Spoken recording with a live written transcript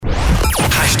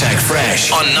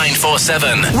Fresh on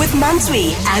 947. With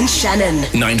Mansui and Shannon.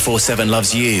 947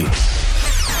 loves you.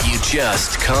 You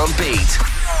just can't beat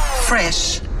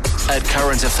Fresh at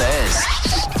Current Affairs.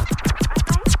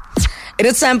 It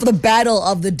is time for the battle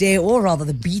of the day, or rather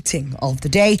the beating of the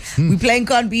day. We're playing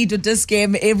Can't Beat with this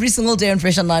game every single day on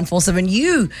Fresh on 947.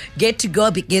 You get to go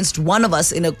up against one of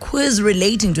us in a quiz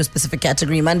relating to a specific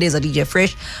category. Mondays are DJ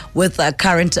Fresh with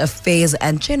current affairs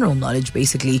and general knowledge,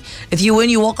 basically. If you win,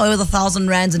 you walk away with 1,000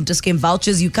 rands and disc game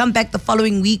vouchers. You come back the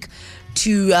following week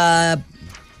to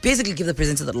basically give the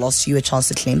presenter that lost you a chance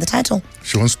to claim the title.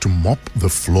 She wants to mop the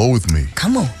floor with me.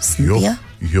 Come on, Cynthia.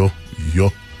 Yo.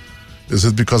 Is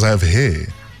it because I have hair?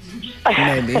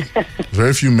 Maybe.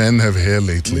 Very few men have hair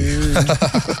lately.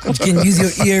 You can use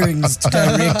your earrings to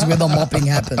direct where the mopping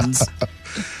happens.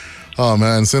 Oh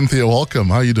man, Cynthia, welcome.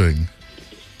 How are you doing?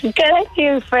 Good,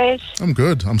 you, Fresh. I'm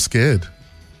good. I'm scared.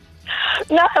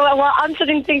 No, well, I'm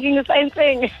sitting thinking the same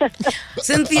thing.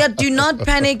 Cynthia, do not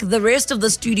panic. The rest of the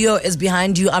studio is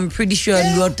behind you. I'm pretty sure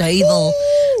Noordheuwel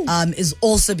is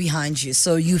also behind you,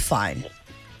 so you're fine.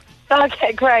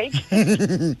 Okay, great.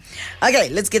 Okay,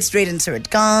 let's get straight into it,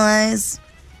 guys.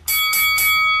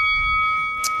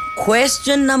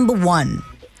 Question number 1.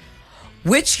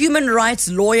 Which human rights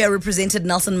lawyer represented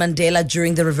Nelson Mandela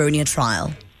during the Rivonia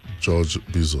trial? George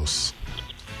Bezos.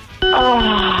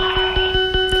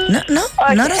 No,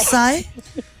 Okay. not a sigh.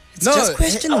 It's just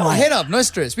question 1. Head up, no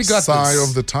stress. We got Sigh this.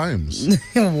 of the times.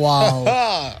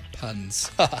 Wow. Puns.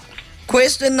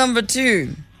 Question number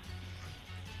 2.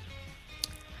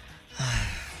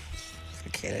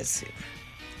 Okay, let's see.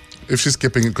 If she's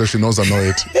skipping it because she knows I know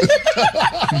it.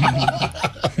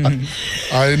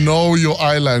 I know your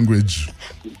eye language.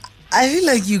 I feel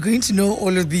like you're going to know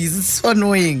all of these. It's so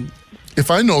annoying. If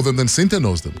I know them, then Cynthia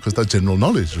knows them because that's general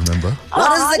knowledge, remember?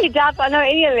 I doubt I know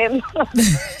any of them.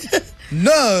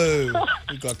 No.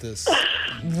 We got this.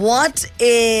 What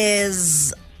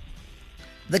is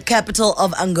the capital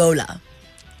of Angola?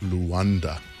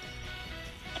 Luanda.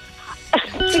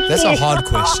 That's a hard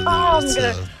question.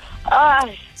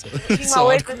 It's my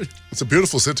words. It's a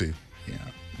beautiful city. Yeah.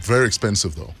 Very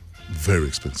expensive, though. Very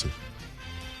expensive.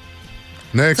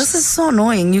 Next. This is so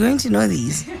annoying. You're going to know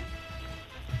these.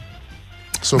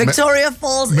 So Victoria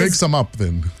Falls make is... some up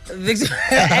then.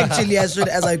 Actually, I should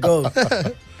as I go.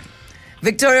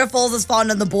 Victoria Falls is found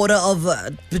on the border of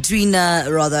between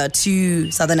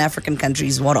two southern African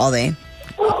countries. What are they?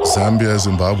 Zambia,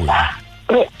 Zimbabwe.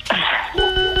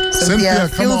 Cynthia, come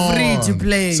feel on. free to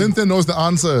play. Cynthia knows the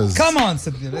answers. Come on,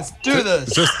 Cynthia. Let's do this.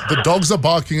 It's just the dogs are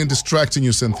barking and distracting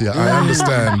you, Cynthia. I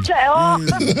understand.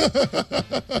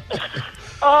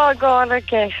 Oh, God,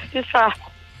 okay. Just try.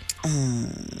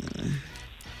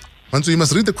 Mansu, you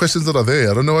must read the questions that are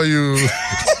there. I don't know why you...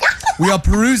 We are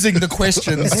perusing the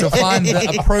questions to find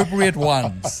the appropriate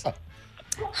ones.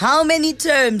 How many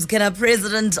terms can a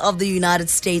president of the United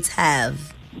States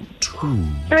have? 2.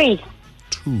 3.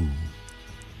 2.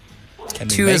 Can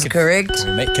we 2 make is it- correct.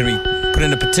 Can we put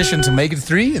in a petition to make it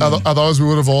 3? And Otherwise, we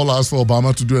would have all asked for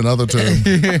Obama to do another term.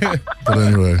 But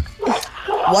anyway.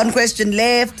 1 question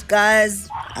left, guys.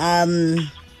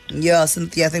 Yeah,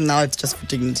 Cynthia, I think now it's just for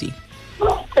dignity.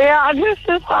 Yeah,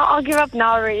 I'll give up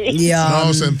now, really. Yeah.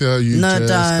 No, Cynthia, you no, just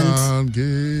don't. can't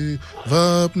give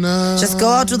up now. Just go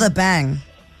out with a bang.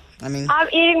 I mean, I'm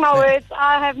eating my words.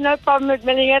 I have no problem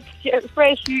admitting it.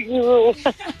 Fresh, you rule.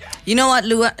 you know what,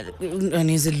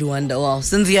 Luanda? Wow,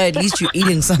 Cynthia, at least you're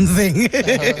eating something.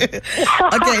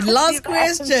 Okay, last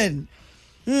question.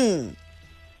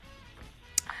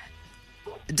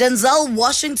 Denzel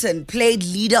Washington played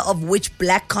leader of which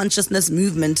black consciousness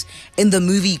movement in the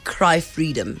movie Cry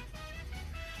Freedom?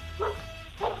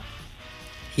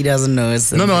 He doesn't know.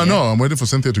 No, I know. I'm waiting for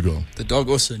Cynthia to go. the dog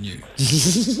also knew.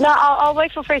 No, I'll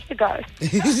wait for Fresh to go.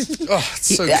 Oh,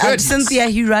 it's so good. Cynthia,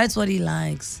 he writes what he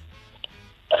likes.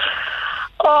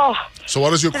 Oh, So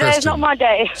what is your today's question? not my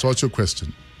day. So what's your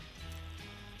question?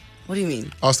 What do you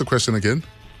mean? Ask the question again.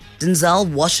 Denzel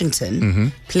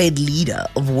Washington played leader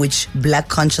of which black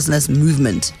consciousness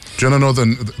movement? Do you want to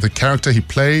know the character he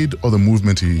played or the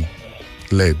movement he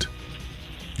led?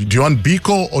 Do you want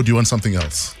Biko or do you want something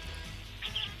else?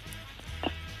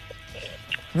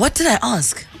 What did I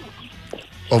ask?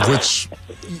 Of which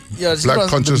Yeah, just black about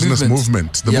the consciousness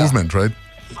movement. The Yeah. movement, right?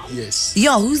 Yes.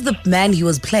 Yeah, who's the man he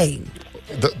was playing?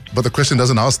 But the question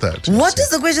doesn't ask that. What does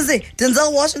the question say?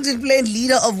 Denzel Washington played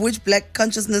leader of which black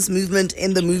consciousness movement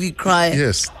in the movie Cry?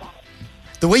 Yes.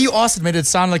 The way you asked it made it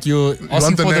sound like you're You asking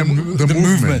want the for name, the movement,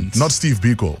 movement. not Steve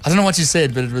Biko. I don't know what you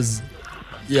said, but it was...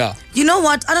 Yeah. You know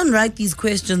what? I don't write these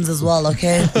questions as well,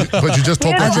 okay? But you just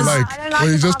talk what you like. I don't like Or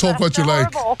you it, just Mama. talk what you They're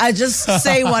like. horrible. I just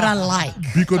say what I like.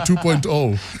 Biko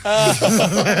 2.0.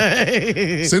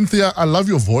 Cynthia, I love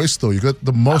your voice though. You got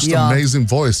the most Yeah. amazing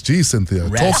voice. Gee, Cynthia.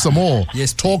 Rap. Talk some more.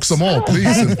 Yes, Talk some more,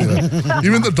 please, Cynthia.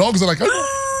 Even the dogs are like,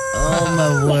 Oh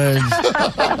my word.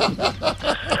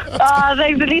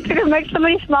 Thanks. At least I can make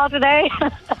somebody smile today.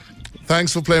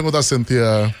 thanks for playing with us,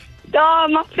 Cynthia.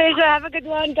 My pleasure. Have a good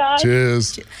one, guys.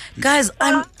 Cheers. Guys,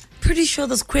 I'm pretty sure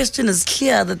this question is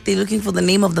clear that they're looking for the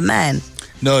name of the man.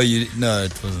 No, it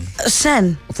wasn't.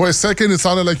 Shan, For a second, it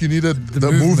sounded like you needed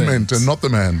the movement and not the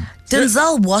man.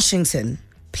 Denzel Washington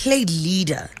played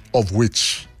leader Of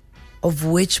which? of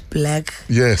which black?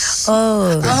 Yes.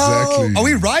 Oh. Exactly. Are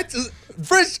we right?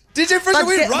 Fresh, DJ Fresh, are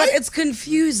we But right? it's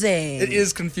confusing. It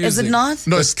is confusing. Is it not?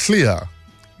 No, it's clear.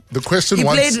 The question He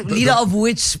wants... played leader of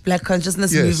which black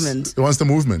consciousness yes, movement? it wants the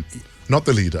movement, not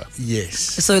the leader. Yes.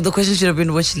 So the question should have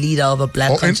been which leader of a black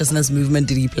Oh, and- consciousness movement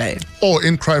did he play? Or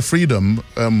in Cry Freedom,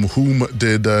 whom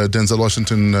did Denzel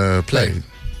Washington play?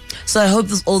 So I hope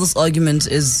all this argument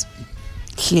is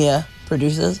clear,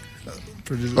 producers.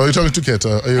 Are you talking to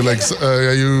Keta? Are you like...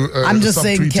 are you? I'm just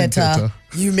saying, subtweeting Keta,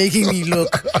 you making me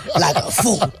look like a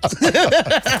fool.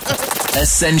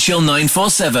 Essential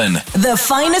 947. The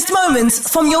finest moments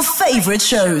from your favorite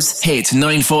shows. Hit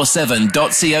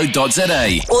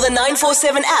 947.co.za. Or the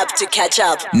 947 app to catch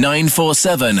up.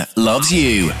 947 loves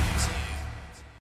you.